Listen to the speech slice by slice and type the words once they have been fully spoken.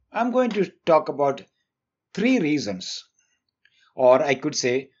I'm going to talk about three reasons, or I could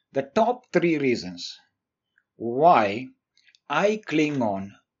say the top three reasons why I cling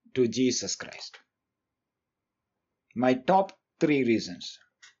on to Jesus Christ. My top three reasons.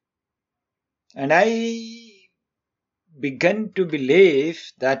 And I began to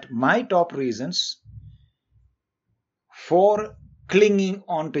believe that my top reasons for clinging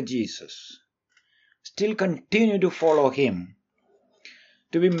on to Jesus, still continue to follow Him,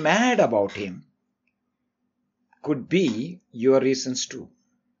 to be mad about Him, could be your reasons too.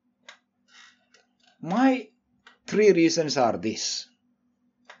 My three reasons are this.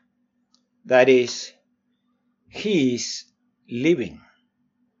 That is, He is living.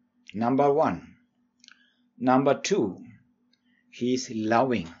 Number one. Number two, He is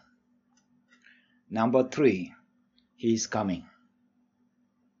loving. Number three, He is coming.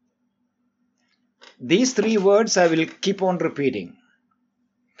 These three words I will keep on repeating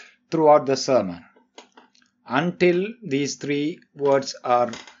throughout the sermon until these three words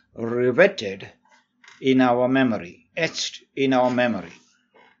are riveted in our memory, etched in our memory.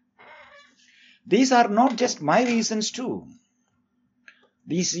 These are not just my reasons too.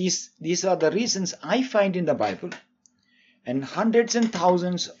 These are the reasons I find in the Bible, and hundreds and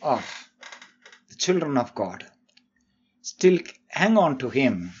thousands of the children of God still hang on to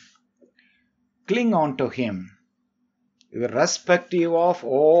Him, cling on to Him, irrespective of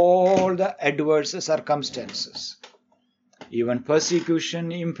all the adverse circumstances, even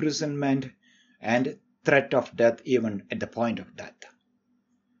persecution, imprisonment, and threat of death, even at the point of death.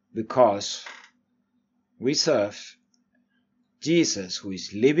 Because we serve Jesus, who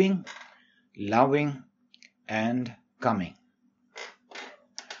is living, loving, and coming.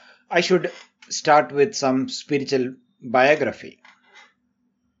 I should start with some spiritual biography.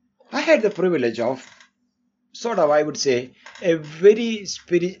 I had the privilege of, I would say, a very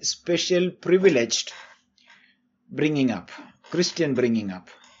special, privileged bringing up, Christian bringing up,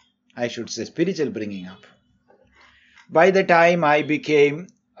 I should say spiritual bringing up. By the time I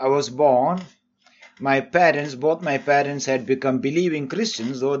was born, both my parents had become believing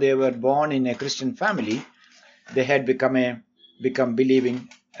Christians. Though they were born in a Christian family, they had become believing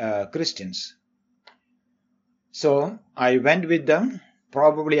Christians. So I went with them.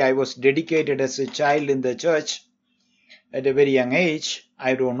 Probably I was dedicated as a child in the church at a very young age.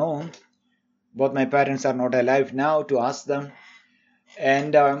 I don't know. Both my parents are not alive now to ask them.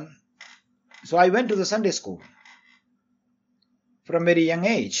 And so I went to the Sunday school from a very young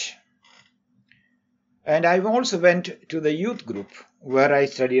age. And I also went to the youth group where I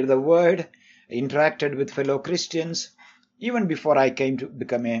studied the Word, interacted with fellow Christians, even before I came to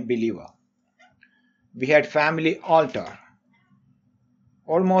become a believer. We had family altar,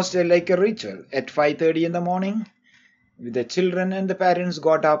 almost like a ritual. At 5:30 in the morning, the children and the parents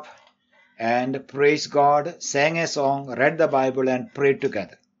got up and praised God, sang a song, read the Bible, and prayed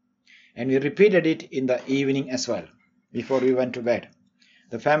together. And we repeated it in the evening as well, before we went to bed.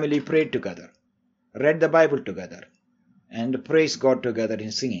 The family prayed together, read the Bible together, and praised God together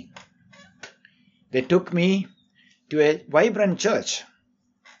in singing. They took me to a vibrant church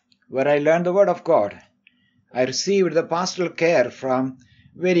where I learned the Word of God. I received the pastoral care from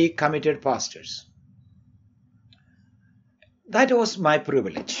very committed pastors. That was my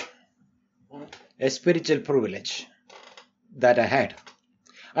privilege, a spiritual privilege that I had.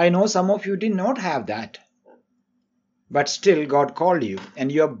 I know some of you did not have that, but still God called you,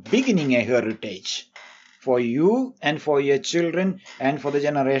 and you are beginning a heritage for you and for your children and for the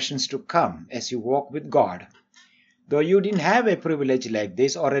generations to come as you walk with God. Though you didn't have a privilege like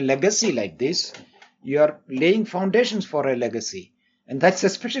this or a legacy like this, you are laying foundations for a legacy, and that's a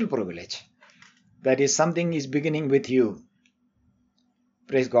special privilege. That is, something is beginning with you.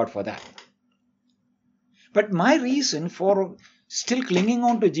 Praise God for that. But my reason for still clinging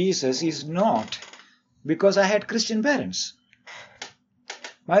on to Jesus is not because I had Christian parents.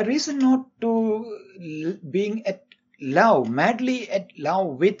 My reason not to being at love, madly at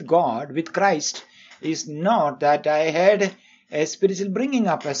love with God, with Christ, is not that I had a spiritual bringing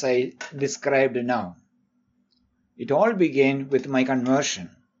up as I described now. It all began with my conversion.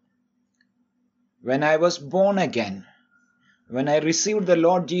 When I was born again, when I received the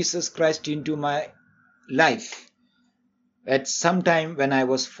Lord Jesus Christ into my life, at some time when I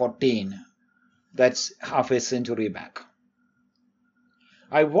was 14, that's half a century back.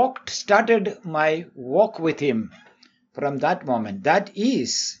 I started my walk with Him from that moment. That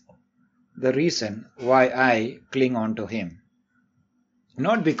is the reason why I cling on to Him.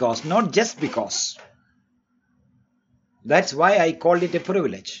 Not just because. That's why I called it a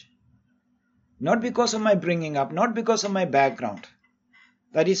privilege. Not because of my bringing up, not because of my background,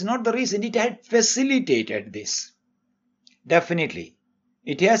 That is not the reason. It had facilitated this. Definitely.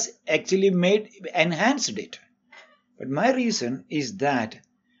 It has actually enhanced it. But my reason is that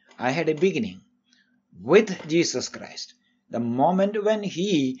I had a beginning with Jesus Christ. The moment when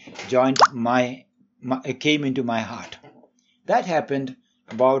He came into my heart. That happened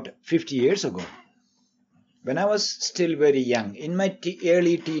about 50 years ago. When I was still very young, in my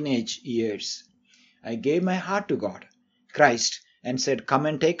early teenage years, I gave my heart to God, Christ, and said, come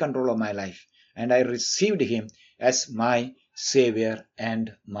and take control of my life. And I received Him as my Savior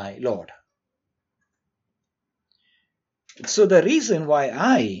and my Lord. So the reason why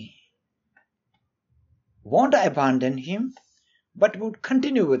I won't abandon Him, but would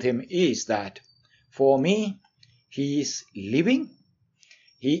continue with Him is that for me, He is living,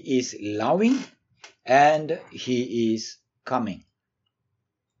 He is loving, and He is coming.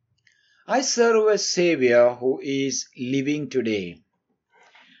 I serve a Savior who is living today.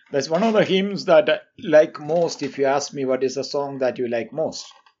 That's one of the hymns that I like most. If you ask me what is the song that you like most,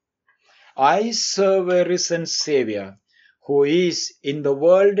 I serve a risen Savior who is in the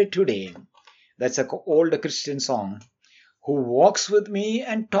world today. That's an old Christian song. Who walks with me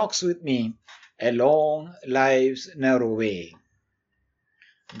and talks with me along life's narrow way.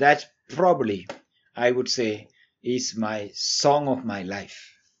 That probably, I would say, is my song of my life.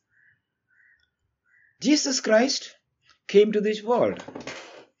 Jesus Christ came to this world.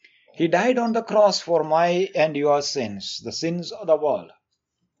 He died on the cross for my and your sins, the sins of the world.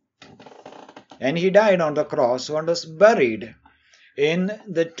 And He died on the cross and was buried in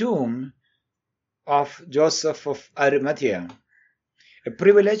the tomb of Joseph of Arimathea, a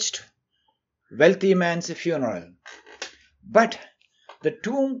privileged, wealthy man's funeral. But the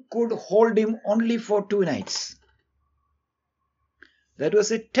tomb could hold Him only for 2 nights. That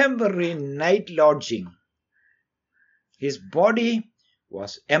was a temporary night lodging. His body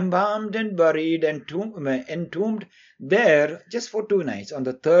was embalmed and buried and entombed there just for 2 nights. On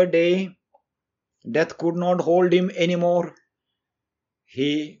the 3rd day, death could not hold Him anymore.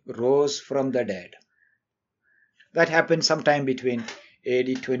 He rose from the dead. That happened sometime between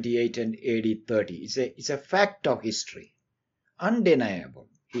AD 28 and AD 30. It's a fact of history. Undeniable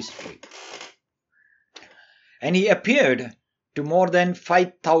history. And He appeared to more than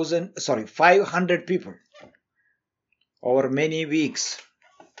 500 people over many weeks.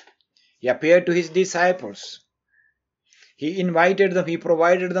 He appeared to His disciples. He invited them, He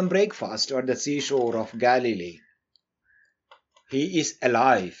provided them breakfast at the seashore of Galilee. He is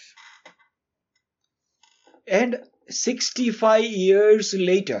alive. And 65 years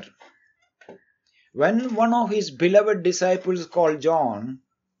later, when one of His beloved disciples called John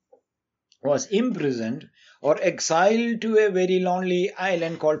was imprisoned or exiled to a very lonely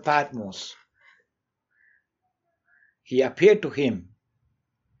island called Patmos, He appeared to him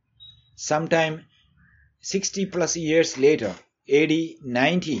sometime 60 plus years later, AD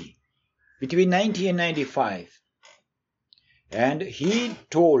 90, between 90 and 95. And He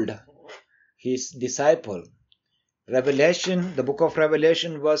told His disciple, Revelation, the book of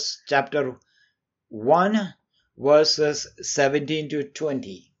Revelation was chapter 1, verses 17 to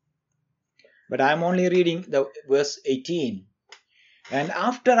 20. But I'm only reading the verse 18. And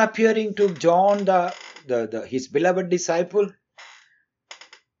after appearing to John, his beloved disciple,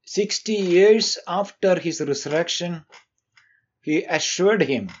 60 years after His resurrection, He assured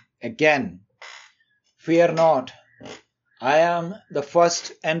him again, fear not, I am the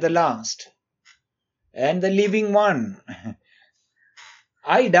first and the last, and the living one.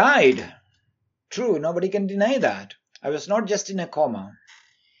 I died. True, nobody can deny that. I was not just in a coma.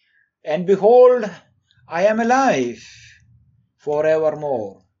 And behold, I am alive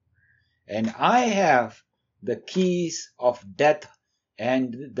forevermore. And I have the keys of death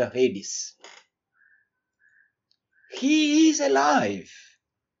and the Hades. He is alive.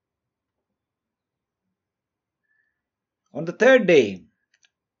 On the 3rd day,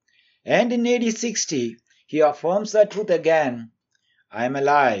 and in AD 60, He affirms that truth again, I am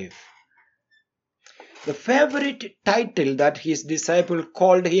alive. The favorite title that His disciple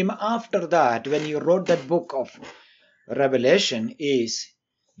called Him after that, when he wrote that book of Revelation, is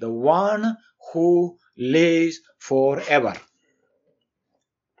the one who lives forever.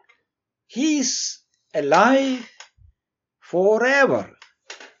 He is alive forever.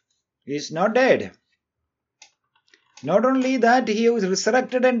 He is not dead. Not only that, He was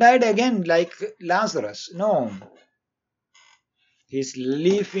resurrected and died again like Lazarus. No. He is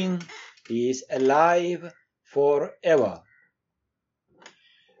living. He is alive forever.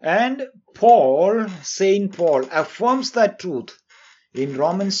 And Saint Paul, affirms that truth in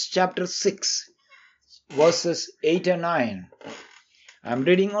Romans chapter 6, verses 8 and 9. I'm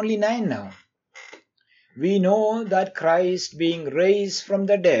reading only 9 now. We know that Christ, being raised from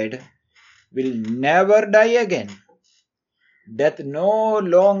the dead, will never die again. Death no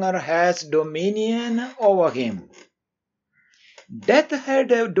longer has dominion over him. Death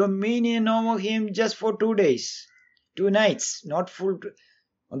had a dominion over him just for 2 days, 2 nights, not full.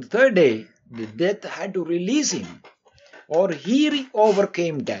 On the third day, the death had to release him, or he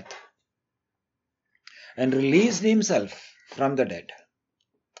overcame death and released himself from the dead.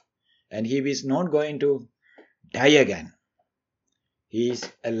 And he is not going to die again. He is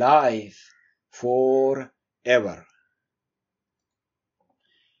alive forever.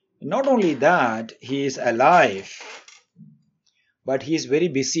 Not only that, he is alive, but he is very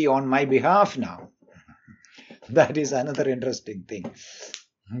busy on my behalf now. That is another interesting thing.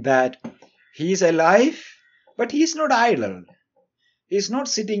 That he is alive, but he is not idle. He is not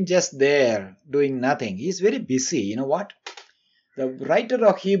sitting just there doing nothing. He is very busy. You know what? The writer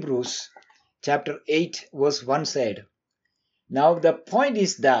of Hebrews chapter 8 verse 1 said, now the point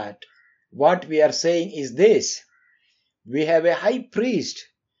is that what we are saying is this. We have a high priest,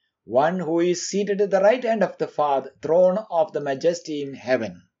 one who is seated at the right hand of the Father, throne of the majesty in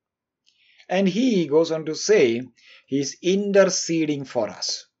heaven. And he goes on to say, he is interceding for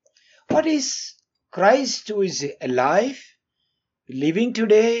us. What is Christ who is alive, living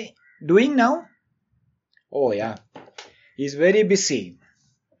today, doing now? Oh yeah, he is very busy.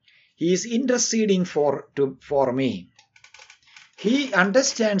 He is interceding for me. He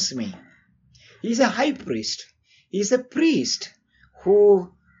understands me. He is a high priest. He is a priest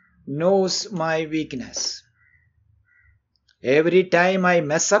who knows my weakness. Every time I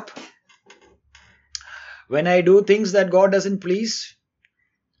mess up, when I do things that God doesn't please,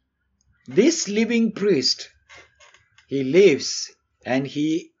 this living priest, he lives and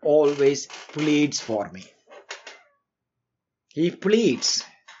he always pleads for me. He pleads.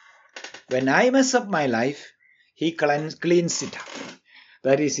 When I mess up my life, he cleans it up.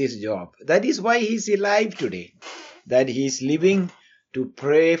 That is his job. That is why he is alive today. That he is living to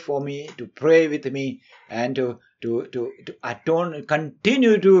pray for me, to pray with me, and to atone,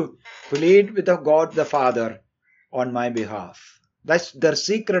 continue to plead with God the Father on my behalf. That's the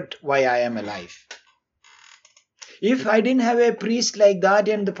secret why I am alive. If I didn't have a priest like that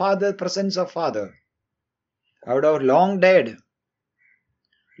in the presence of Father, I would have long died.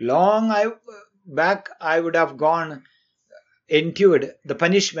 Long back I would have gone, endured the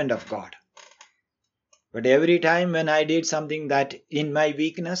punishment of God. But every time when I did something that in my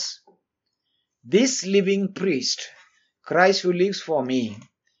weakness, this living priest, Christ who lives for me,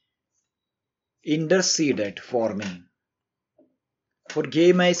 interceded for me,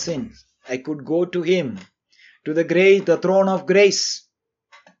 forgave my sins. I could go to him, to the throne of grace,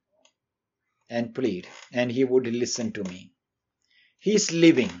 and plead, and he would listen to me. He is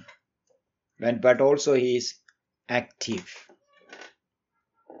living, but also he is active.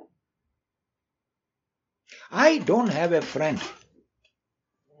 I don't have a friend.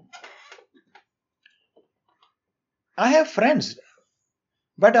 I have friends,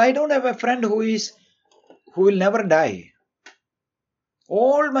 but I don't have a friend who will never die.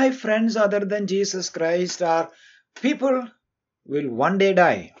 All my friends other than Jesus Christ are people will one day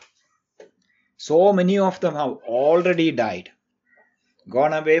die. So many of them have already died,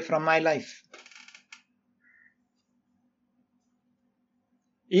 gone away from my life.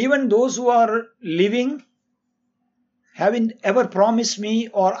 Even those who are living haven't ever promised me,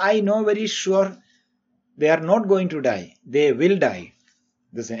 or I know very sure they are not going to die. They will die.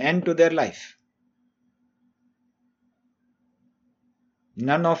 There's an end to their life.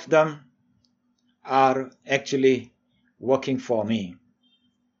 None of them are actually working for me,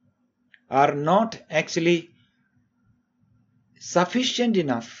 are not actually sufficient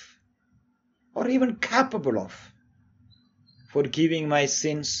enough or even capable of forgiving my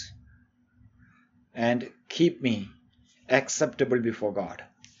sins and keep me acceptable before God.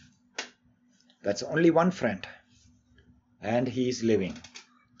 That's only one friend, and he is living.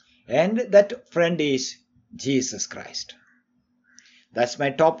 And that friend is Jesus Christ. That's my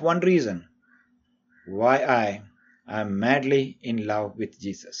top one reason why I am madly in love with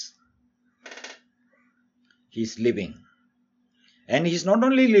Jesus. He's living. And he's not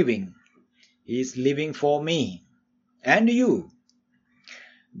only living, he's living for me and you.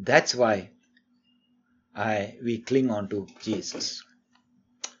 That's why we cling on to Jesus.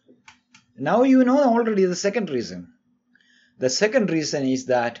 Now you know already the second reason. The second reason is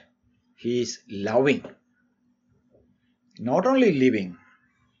that he is loving. Not only living,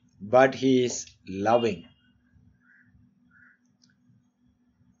 but he is loving.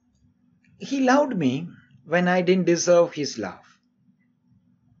 He loved me when I didn't deserve his love.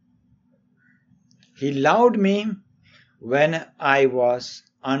 He loved me when I was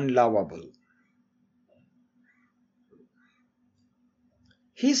unlovable.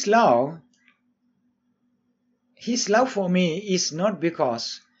 His love for me is not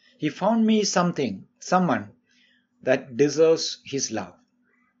because he found me someone that deserves his love.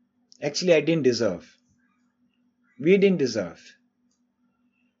 Actually, I didn't deserve. We didn't deserve.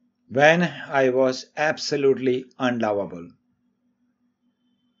 When I was absolutely unlovable.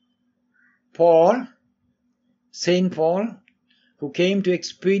 Saint Paul, who came to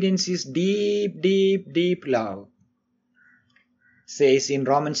experience his deep love, says in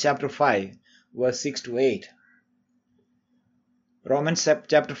Romans chapter 5, verse 6 to 8. Romans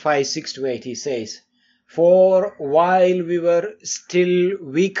chapter 5, 6 to 8, he says, "For while we were still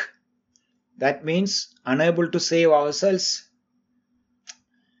weak," that means unable to save ourselves,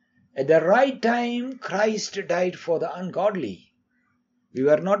 "at the right time Christ died for the ungodly." We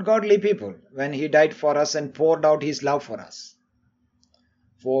were not godly people when he died for us and poured out his love for us.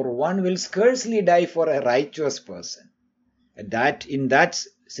 For one will scarcely die for a righteous person. In that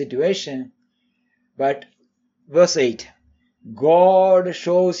situation, but verse 8, God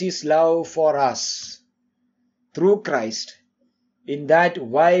shows his love for us through Christ, in that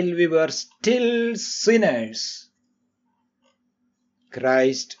while we were still sinners,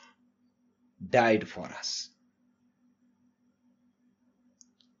 Christ died for us.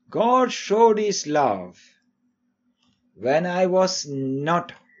 God showed his love when I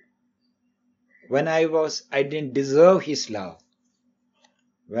didn't deserve his love,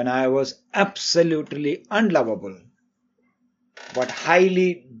 when I was absolutely unlovable, but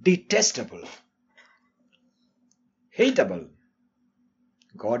highly detestable, hateable.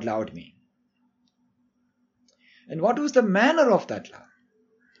 God loved me. And what was the manner of that love?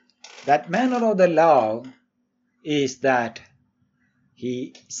 That manner of the love is that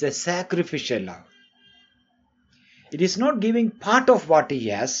he is a sacrificial love. It is not giving part of what he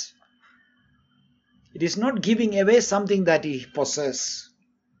has. It is not giving away something that he possesses,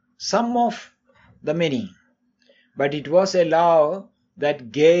 some of the many. But it was a love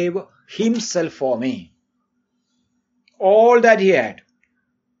that gave himself for me. All that he had.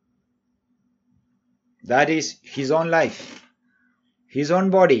 That is his own life, his own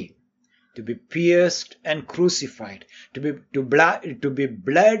body, to be pierced and crucified, to be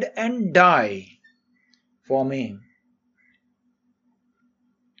bled and die for me.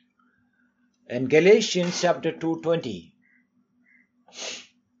 And Galatians chapter 2:20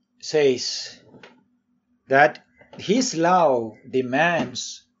 says that his love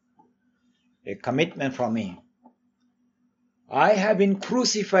demands a commitment from me. I have been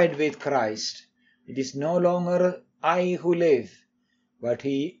crucified with Christ. It is no longer I who live, but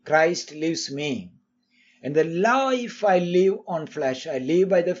Christ lives me. And the life I live on flesh, I live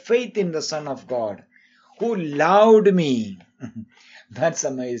by the faith in the Son of God, who loved me. That's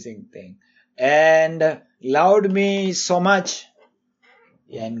amazing thing. And loved me so much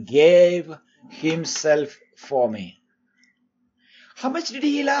and gave himself for me. How much did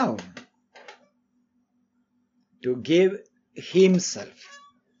he love? To give himself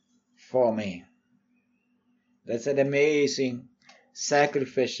for me. That's an amazing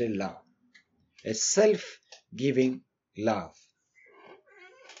sacrificial love. A self-giving love.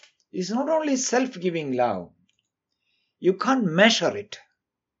 It's not only self-giving love. You can't measure it.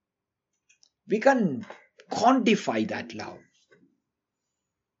 We can't quantify that love.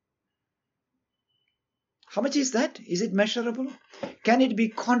 How much is that? Is it measurable? Can it be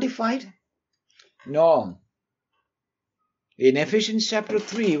quantified? No. In Ephesians chapter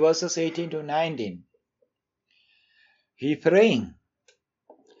 3, verses 18 to 19, he praying,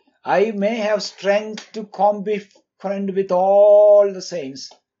 I may have strength to comprehend with all the saints.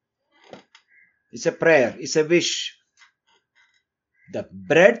 It's a prayer, it's a wish. The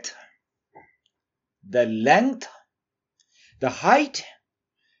breadth, the length, the height,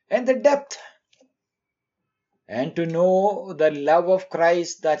 and the depth. And to know the love of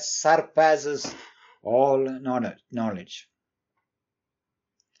Christ that surpasses all knowledge.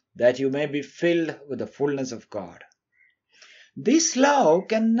 That you may be filled with the fullness of God. This love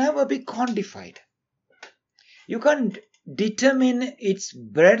can never be quantified. You can't determine its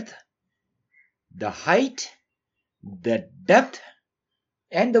breadth, the height, the depth,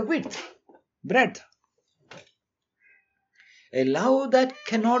 and the width, breadth. A love that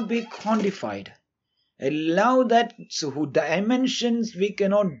cannot be quantified. A love whose dimensions we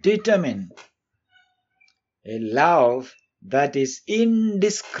cannot determine. A love that is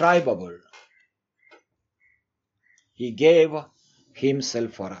indescribable. He gave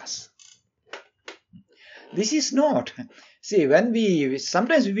himself for us. This is not See,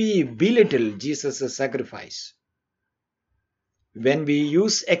 sometimes we belittle Jesus' sacrifice. When we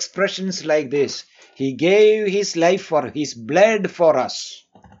use expressions like this, He gave His life for, His blood for us.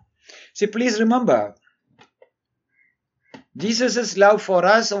 See, please remember, Jesus' love for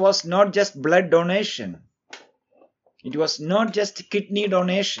us was not just blood donation. It was not just kidney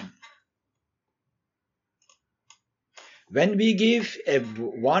donation. When we give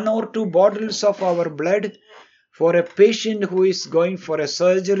 1 or 2 bottles of our blood for a patient who is going for a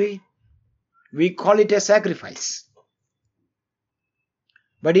surgery, we call it a sacrifice.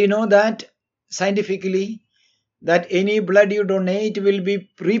 But you know that scientifically, that any blood you donate will be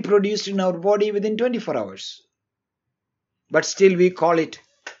reproduced in our body within 24 hours. But still we call it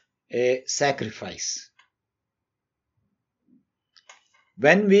a sacrifice.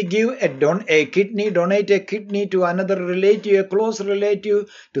 When we give donate a kidney to another relative, a close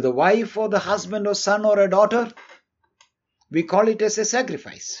relative, to the wife or the husband or son or a daughter, we call it as a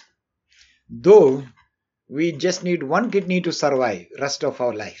sacrifice. Though we just need 1 kidney to survive rest of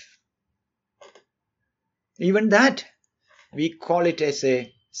our life. Even that, we call it as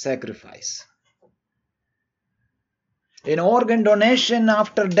a sacrifice. In organ donation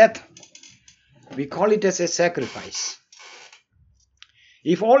after death, we call it as a sacrifice.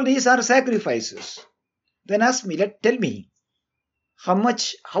 If all these are sacrifices, then tell me, how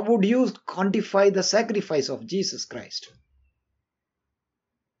would you quantify the sacrifice of Jesus Christ?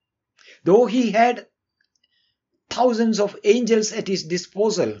 Though He had thousands of angels at His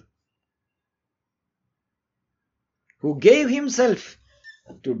disposal, who gave Himself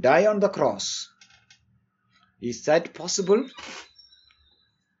to die on the cross. Is that possible?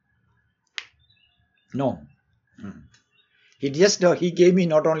 No. He gave me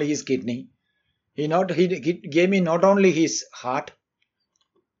not only His kidney, He gave me not only His heart,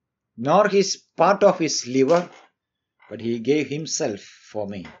 nor His part of His liver, but He gave Himself for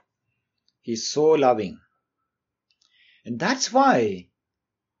me. He's so loving. And that's why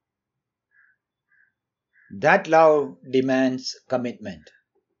that love demands commitment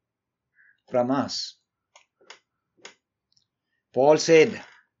from us. Paul said,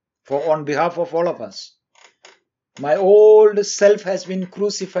 on behalf of all of us, my old self has been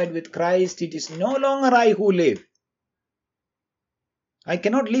crucified with Christ. It is no longer I who live. I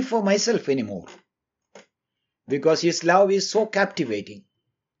cannot live for myself anymore, because His love is so captivating.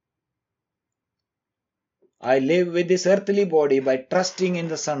 I live with this earthly body by trusting in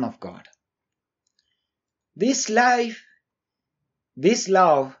the Son of God. This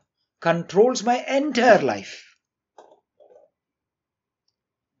love controls my entire life.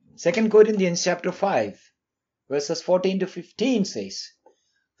 2 Corinthians chapter 5, verses 14 to 15 says,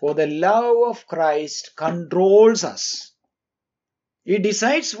 for the love of Christ controls us. It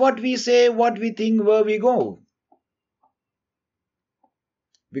decides what we say, what we think, where we go.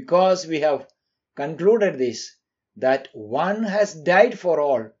 Because we have concluded this, that one has died for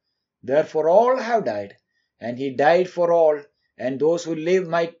all, therefore all have died, and He died for all, and those who live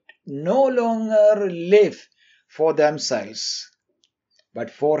might no longer live for themselves,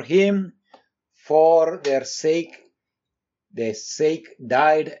 but for Him, for their sake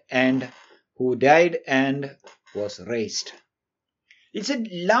died, and who died and was raised. It's a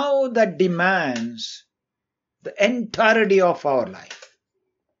love that demands the entirety of our life.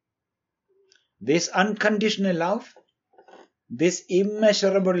 This unconditional love, this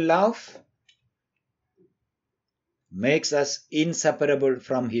immeasurable love, makes us inseparable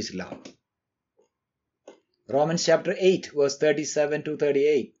from His love. Romans chapter 8, verse 37 to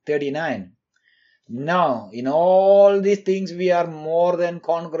 39. Now, in all these things we are more than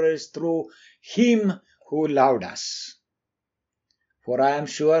conquerors through Him who loved us. For I am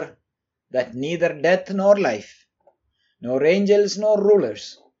sure that neither death nor life, nor angels nor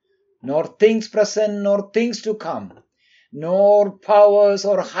rulers, nor things present nor things to come, nor powers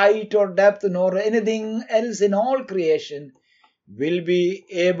or height or depth, nor anything else in all creation will be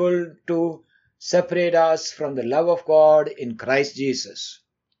able to separate us from the love of God in Christ Jesus.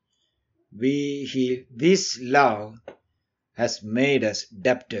 This love has made us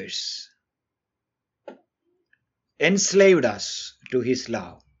debtors, enslaved us to His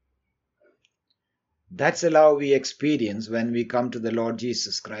love. That's the love we experience when we come to the Lord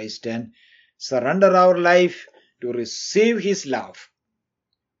Jesus Christ and surrender our life to receive His love.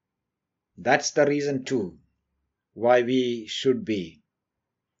 That's the reason too why we should be.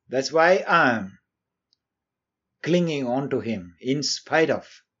 That's why I am clinging on to Him in spite of.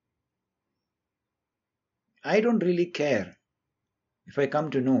 I don't really care if I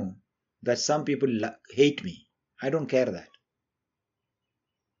come to know that some people hate me. I don't care that.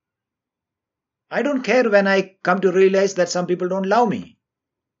 I don't care when I come to realize that some people don't love me.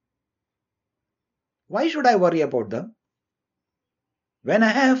 Why should I worry about them? When I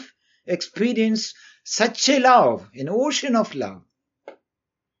have experienced such a love, an ocean of love,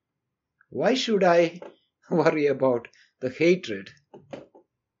 why should I worry about the hatred,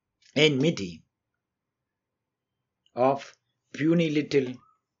 enmity of puny little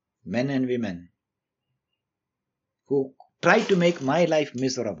men and women who try to make my life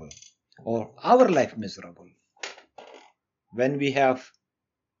miserable or our life miserable when we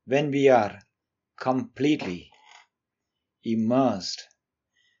are completely immersed,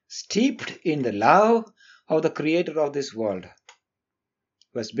 steeped in the love of the creator of this world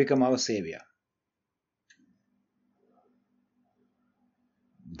who has become our savior.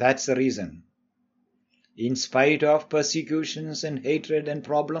 That's the reason, in spite of persecutions and hatred and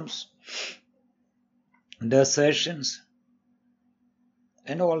problems, desertions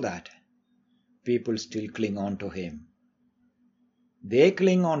and all that, people still cling on to him. They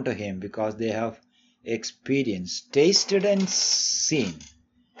cling on to him because they have experienced, tasted and seen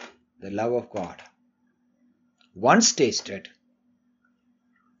the love of God. Once tasted,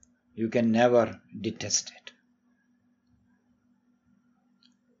 you can never detest it.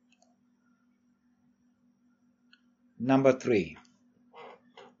 Number 3.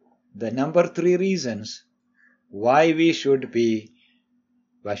 The number 3 reasons why we should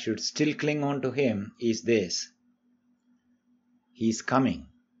still cling on to him is this. He's coming.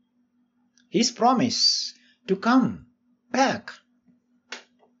 His promise to come back.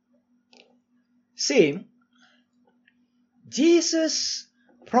 See, Jesus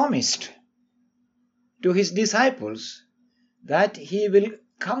promised to his disciples that he will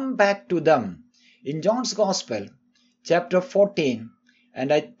come back to them. In John's Gospel, chapter 14,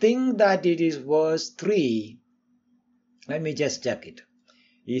 and I think that it is verse 3. Let me just check it.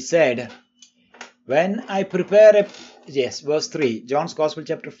 He said, when I prepare verse 3, John's Gospel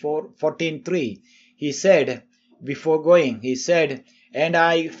chapter 14:3, he said, before going, he said, and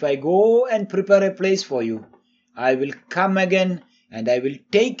if I go and prepare a place for you, I will come again and I will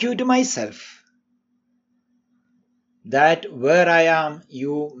take you to myself, that where I am,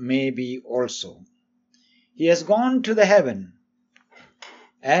 you may be also. He has gone to the heaven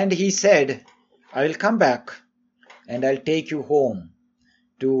and he said, I will come back and I'll take you home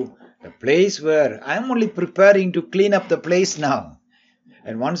to the place where I am only preparing to clean up the place now.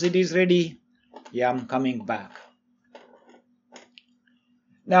 And once it is ready, I'm coming back.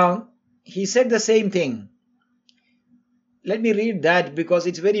 Now, he said the same thing. Let me read that because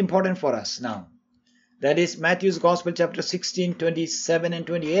it's very important for us now. That is Matthew's Gospel chapter 16, 27 and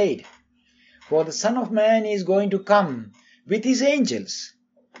 28. For the Son of Man is going to come with his angels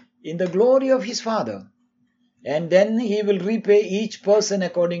in the glory of his Father, and then he will repay each person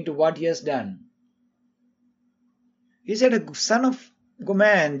according to what he has done. He said, the Son of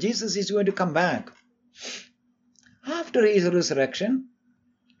Man, Jesus, is going to come back after his resurrection.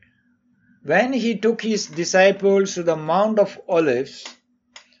 When he took his disciples to the Mount of Olives,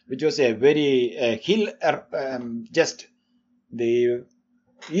 which was a very hill, just the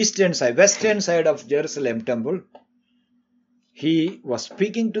western side of Jerusalem temple, he was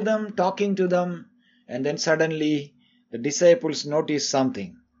speaking to them, talking to them, and then suddenly the disciples noticed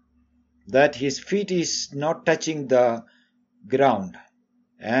something, that his feet is not touching the ground,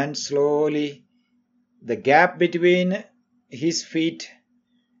 and slowly the gap between his feet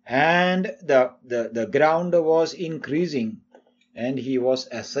and the ground was increasing, and he was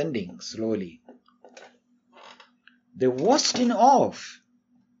ascending slowly. They watched in awe.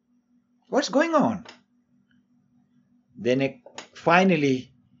 What's going on? Then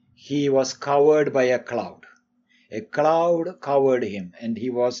finally he was covered by a cloud. A cloud covered him and he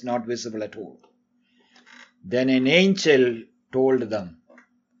was not visible at all. Then an angel told them,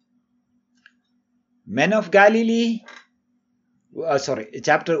 Men of Galilee, Acts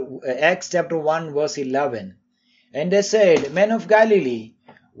chapter 1 verse 11. And they said, Men of Galilee,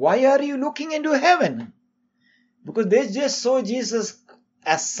 why are you looking into heaven? Because they just saw Jesus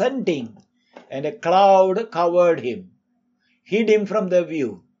ascending and a cloud covered him, hid him from their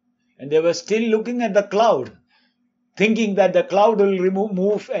view. And they were still looking at the cloud, thinking that the cloud will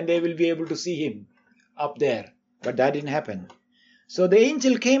move and they will be able to see him up there. But that didn't happen. So the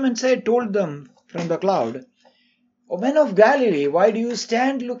angel came and told them from the cloud, O men of Galilee, why do you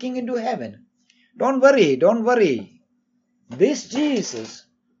stand looking into heaven? Don't worry. This Jesus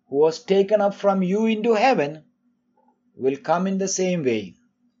who was taken up from you into heaven will come in the same way.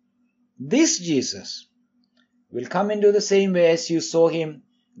 This Jesus will come into the same way as you saw him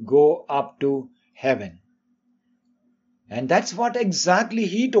go up to heaven. And that's what exactly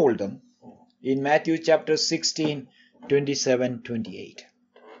he told them. in Matthew chapter 16, 27, 28.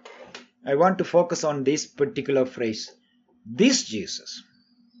 I want to focus on this particular phrase. This Jesus,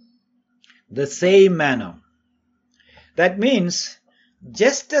 the same manner. That means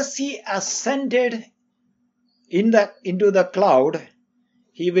just as he ascended into the cloud,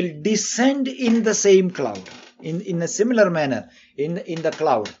 he will descend in the same cloud, in a similar manner in the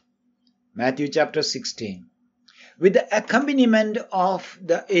cloud. Matthew chapter 16. With the accompaniment of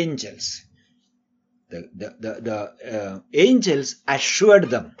the angels. The angels assured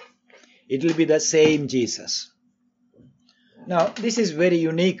them it will be the same Jesus. Now, this is very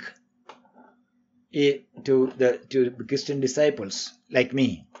unique to the Christian disciples like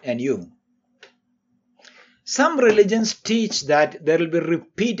me and you. Some religions teach that there will be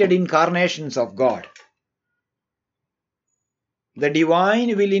repeated incarnations of God. The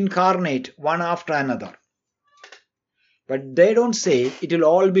divine will incarnate one after another. But they don't say it will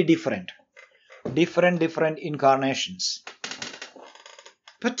all be different. Different incarnations.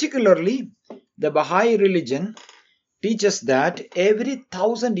 Particularly, the Baha'i religion teaches that every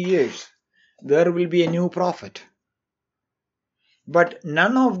 1,000 years there will be a new prophet. But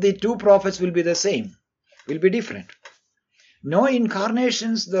none of the two prophets will be the same, will be different. No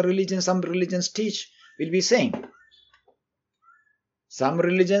incarnations some religions teach will be same. Some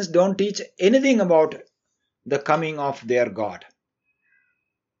religions don't teach anything about the coming of their God.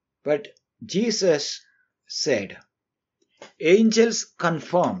 But Jesus said, angels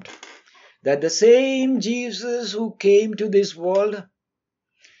confirmed that the same Jesus who came to this world,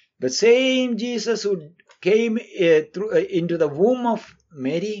 the same Jesus who came into the womb of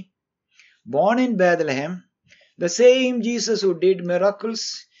Mary, born in Bethlehem, the same Jesus who did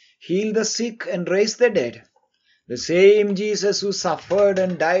miracles, healed the sick and raised the dead, the same Jesus who suffered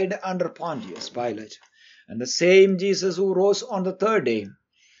and died under Pontius Pilate, and the same Jesus who rose on the third day,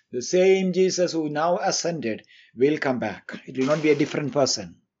 the same Jesus who now ascended will come back. It will not be a different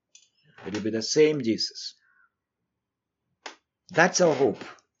person. It will be the same Jesus. That's our hope.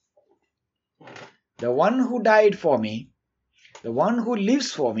 The one who died for me, the one who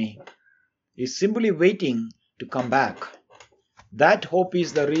lives for me, is simply waiting to come back. That hope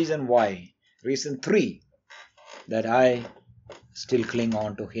is the reason why, reason 3, that I still cling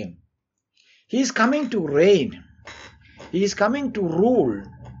on to him. He is coming to reign. He is coming to rule.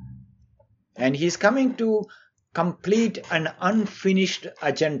 And he is coming to complete an unfinished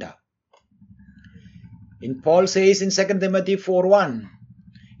agenda. In Paul says in 2 Timothy 4:1,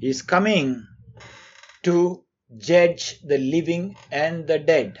 he is coming to judge the living and the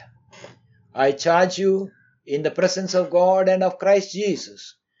dead. I charge you in the presence of God and of Christ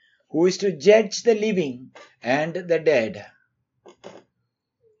Jesus, who is to judge the living and the dead.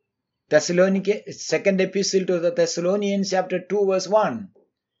 Second epistle to the Thessalonians chapter 2 verse 1.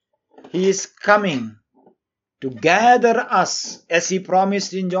 He is coming to gather us as he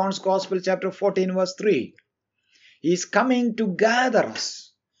promised in John's Gospel chapter 14 verse 3. He is coming to gather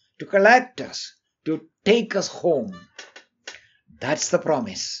us, to collect us, to take us home. That's the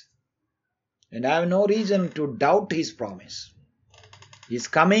promise. And I have no reason to doubt his promise. He is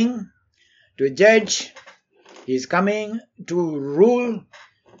coming to judge, he is coming to rule,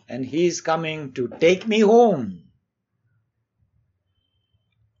 and he is coming to take me home.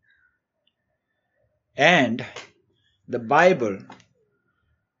 And the Bible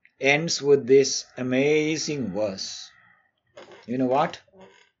ends with this amazing verse. You know what?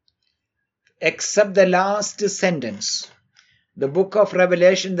 Except the last sentence. The book of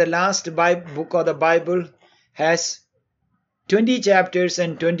Revelation, the last book of the Bible, has 20 chapters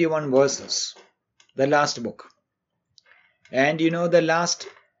and 21 verses. The last book. And you know the last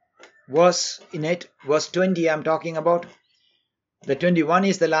verse in it, verse 20 I'm talking about. The 21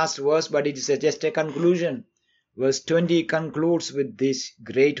 is the last verse, but it is just a conclusion. Verse 20 concludes with this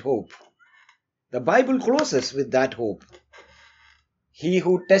great hope. The Bible closes with that hope. He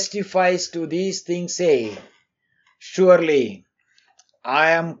who testifies to these things say, surely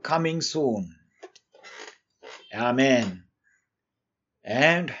I am coming soon. Amen.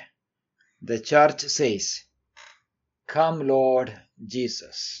 And the church says, come Lord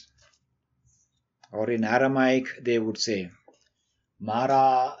Jesus. Or in Aramaic they would say,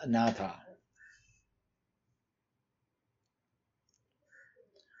 Maranatha.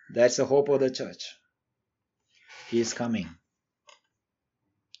 That's the hope of the church. He is coming.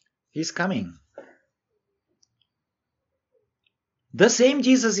 He is coming. The same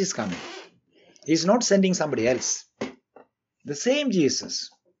Jesus is coming. He is not sending somebody else. The same Jesus.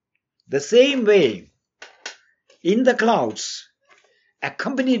 The same way. In the clouds.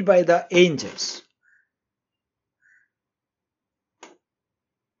 Accompanied by the angels.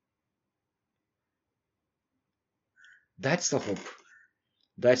 That's the hope.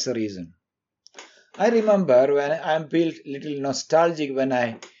 That's the reason. I remember when I'm a little nostalgic when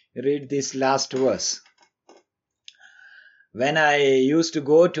I read this last verse. When I used to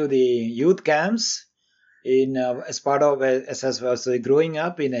go to the youth camps in as part of as I was growing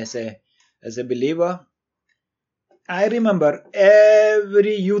up in as a believer, I remember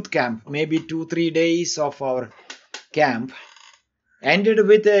every youth camp, maybe 2-3 days of our camp, ended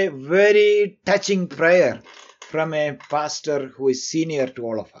with a very touching prayer from a pastor who is senior to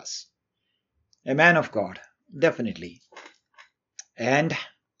all of us, a man of God, definitely. And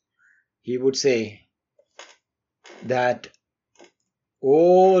he would say that,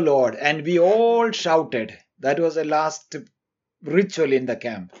 "Oh Lord," and we all shouted. That was the last ritual in the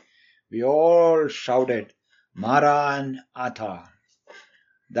camp. We all shouted, "Maranatha."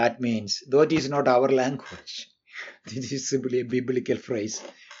 That means, though it is not our language, this is simply a biblical phrase.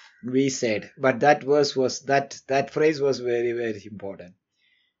 We said, but that verse was that phrase was very, very important.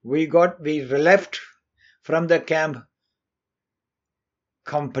 We left from the camp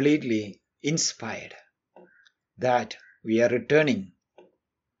completely inspired that we are returning.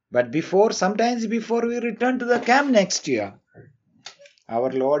 But sometimes before we return to the camp next year,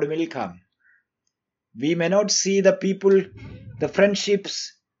 our Lord will come. We may not see the people, the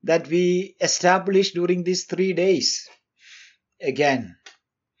friendships that we established during these 3 days again.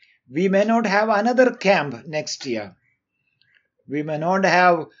 We may not have another camp next year. We may not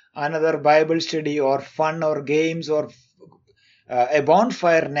have another Bible study or fun or games or a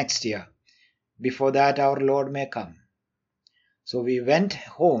bonfire next year. Before that, our Lord may come. So we went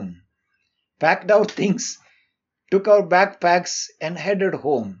home, packed our things, took our backpacks and headed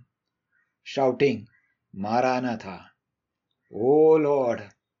home, shouting, "Maranatha, O Lord,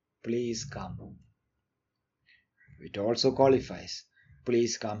 please come." It also qualifies,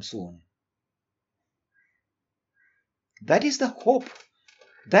 "Please come soon." That is the hope.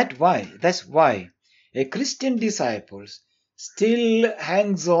 That's why a Christian disciple still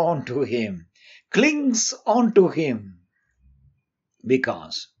hangs on to him, clings on to him,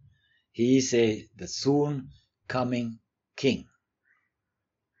 because he is the soon coming King.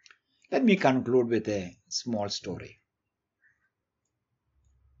 Let me conclude with a small story.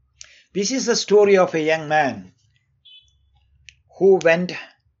 This is the story of a young man who went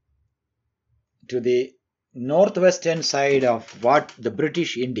to the northwestern side of what the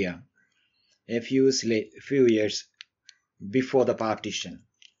British India a few years before the partition,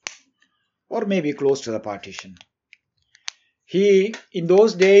 or maybe close to the partition. He, in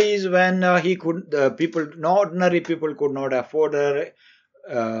those days when ordinary people could not afford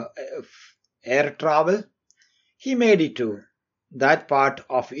air travel, he made it to that part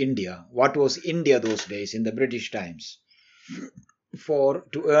of India, what was India those days in the British times,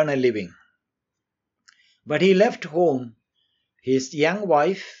 to earn a living. But he left home, his young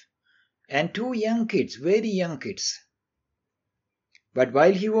wife and 2 young kids, very young kids. But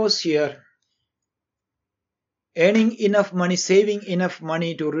while he was here, earning enough money, saving enough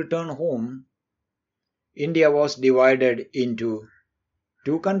money to return home, India was divided into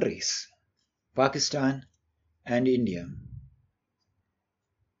 2 countries, Pakistan and India.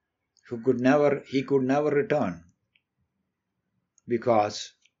 He could never return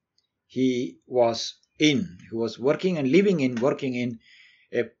because he was working in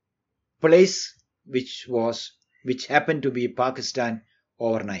a place which happened to be Pakistan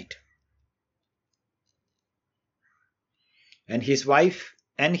overnight. And his wife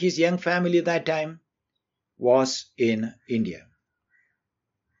and his young family at that time was in India.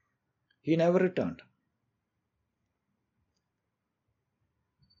 He never returned.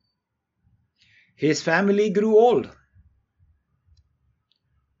 His family grew old.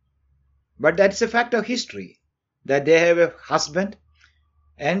 But that's a fact of history, that they have a husband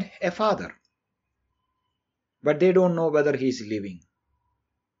and a father. But they don't know whether he is living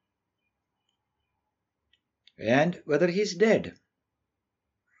and whether he is dead,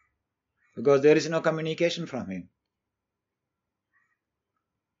 because there is no communication from him.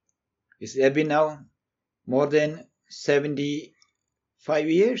 It's been now more than 75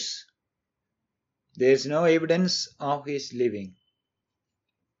 years. There is no evidence of his living.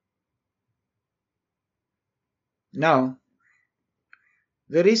 Now,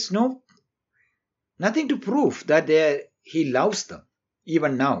 there is nothing to prove that he loves them,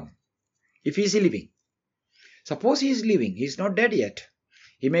 even now, if he is living. Suppose he is living, he is not dead yet.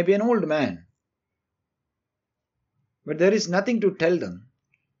 He may be an old man. But there is nothing to tell them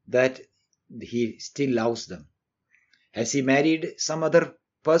that he still loves them. Has he married some other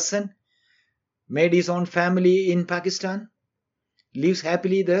person? Made his own family in Pakistan? Lives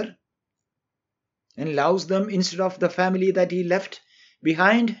happily there? and loves them instead of the family that he left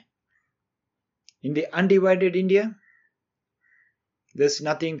behind in the undivided India, there's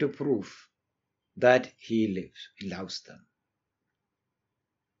nothing to prove that he loves them.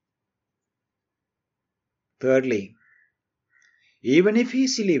 Thirdly, even if he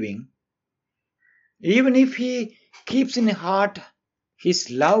is living, even if he keeps in heart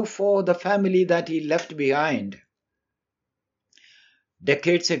his love for the family that he left behind,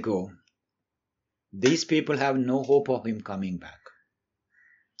 decades ago, these people have no hope of him coming back.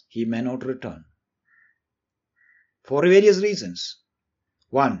 He may not return for various reasons.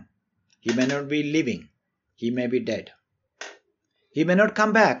 One, he may not be living. He may be dead. He may not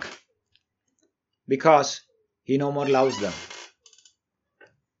come back because he no more loves them.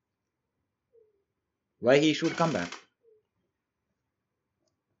 Why he should come back?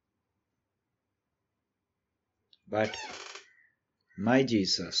 But my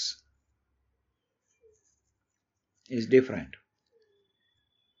Jesus is different.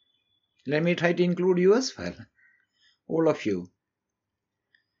 Let me try to include you as well. All of you.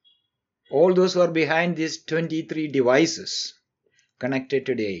 All those who are behind these 23 devices connected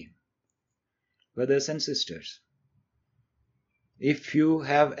today. Brothers and sisters. If you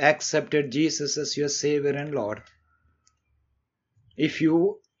have accepted Jesus as your Savior and Lord, if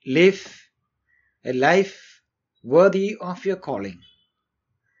you live a life worthy of your calling,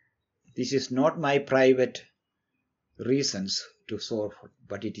 this is not my private reasons to solve,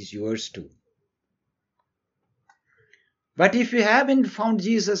 but it is yours too. But if you haven't found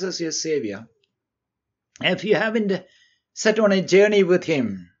Jesus as your Savior, if you haven't set on a journey with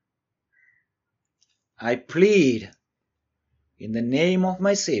Him, I plead in the name of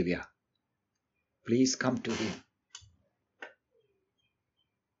my Savior, please come to Him.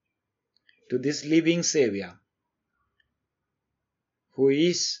 To this living Savior, who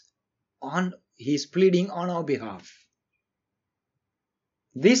is pleading on our behalf.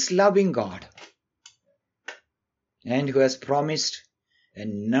 This loving God, and who has promised,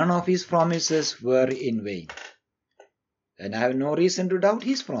 and none of His promises were in vain. And I have no reason to doubt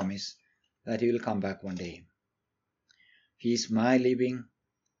His promise that He will come back one day. He is my living,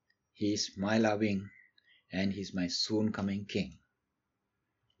 He is my loving, and He is my soon coming King.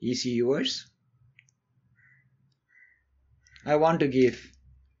 Is He yours? I want to give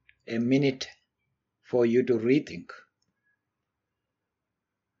a minute for you to rethink.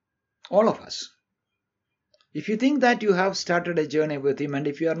 All of us. If you think that you have started a journey with Him, and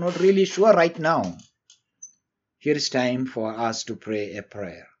if you are not really sure right now, here is time for us to pray a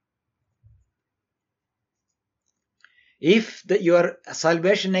prayer. If your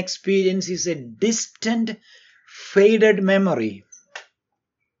salvation experience is a distant, faded memory,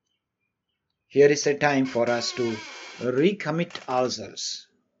 here is a time for us to recommit ourselves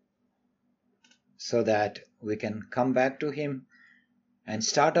so that we can come back to Him and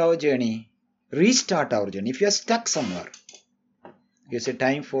start our journey, restart our journey. If you are stuck somewhere, it's a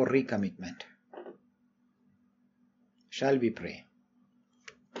time for recommitment. Shall we pray?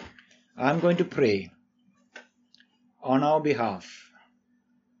 I'm going to pray on our behalf.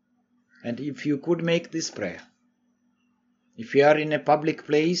 And if you could make this prayer, if you are in a public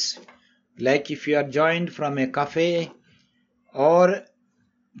place, like if you are joined from a cafe or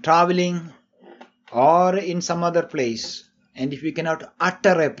traveling or in some other place, and if you cannot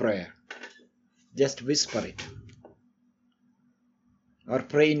utter a prayer, just whisper it or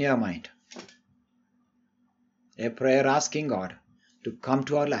pray in your mind. A prayer asking God to come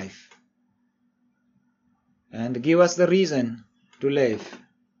to our life and give us the reason to live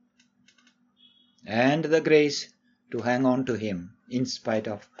and the grace to hang on to Him in spite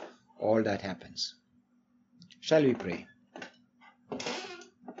of all that happens. Shall we pray?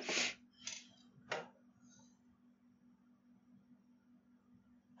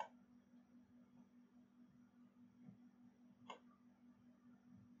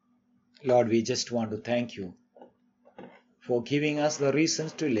 Lord, we just want to thank You for giving us the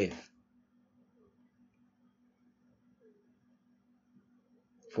reasons to live,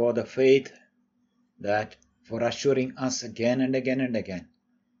 for the faith for assuring us again and again and again,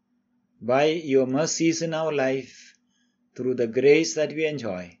 by Your mercies in our life, through the grace that we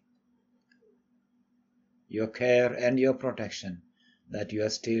enjoy, Your care and Your protection, that You are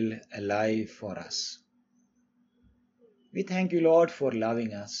still alive for us. We thank You, Lord, for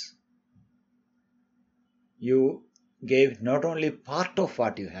loving us. You gave not only part of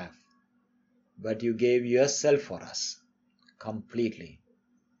what You have, but You gave Yourself for us completely.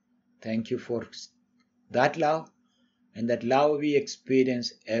 Thank You for that love, and that love we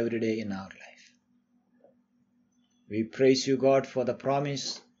experience every day in our life. We praise You, God, for the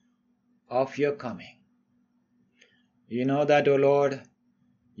promise of your coming. You know that, O Lord,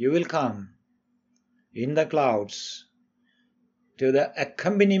 you will come in the clouds to the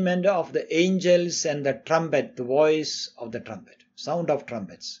accompaniment of the angels and the trumpet, the voice of the trumpet, sound of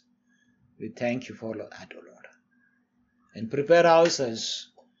trumpets. We thank you for that, O Lord. And prepare ourselves,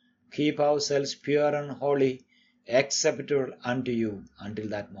 keep ourselves pure and holy, acceptable unto you until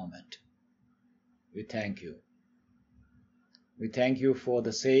that moment. We thank you. We thank you for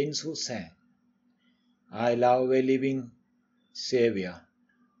the saints who sang, I love a living Savior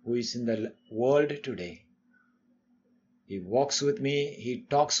who is in the world today. He walks with me, he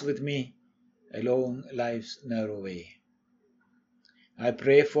talks with me along life's narrow way. I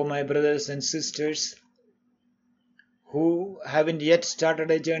pray for my brothers and sisters who haven't yet started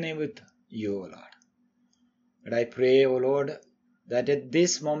a journey with you, O Lord. But I pray, O Lord, that at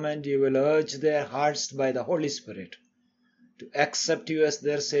this moment you will urge their hearts by the Holy Spirit to accept you as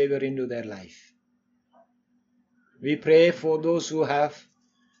their Savior into their life. We pray for those who have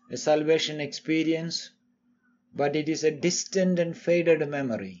a salvation experience, but it is a distant and faded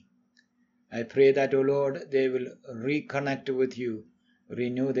memory. I pray that, O Lord, they will reconnect with you,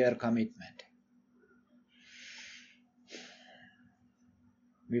 renew their commitment.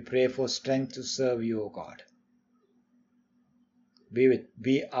 We pray for strength to serve you, O God.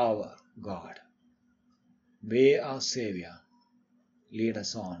 Be our God. Be our Savior. Lead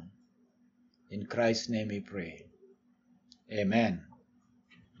us on. In Christ's name we pray. Amen.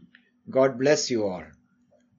 God bless you all.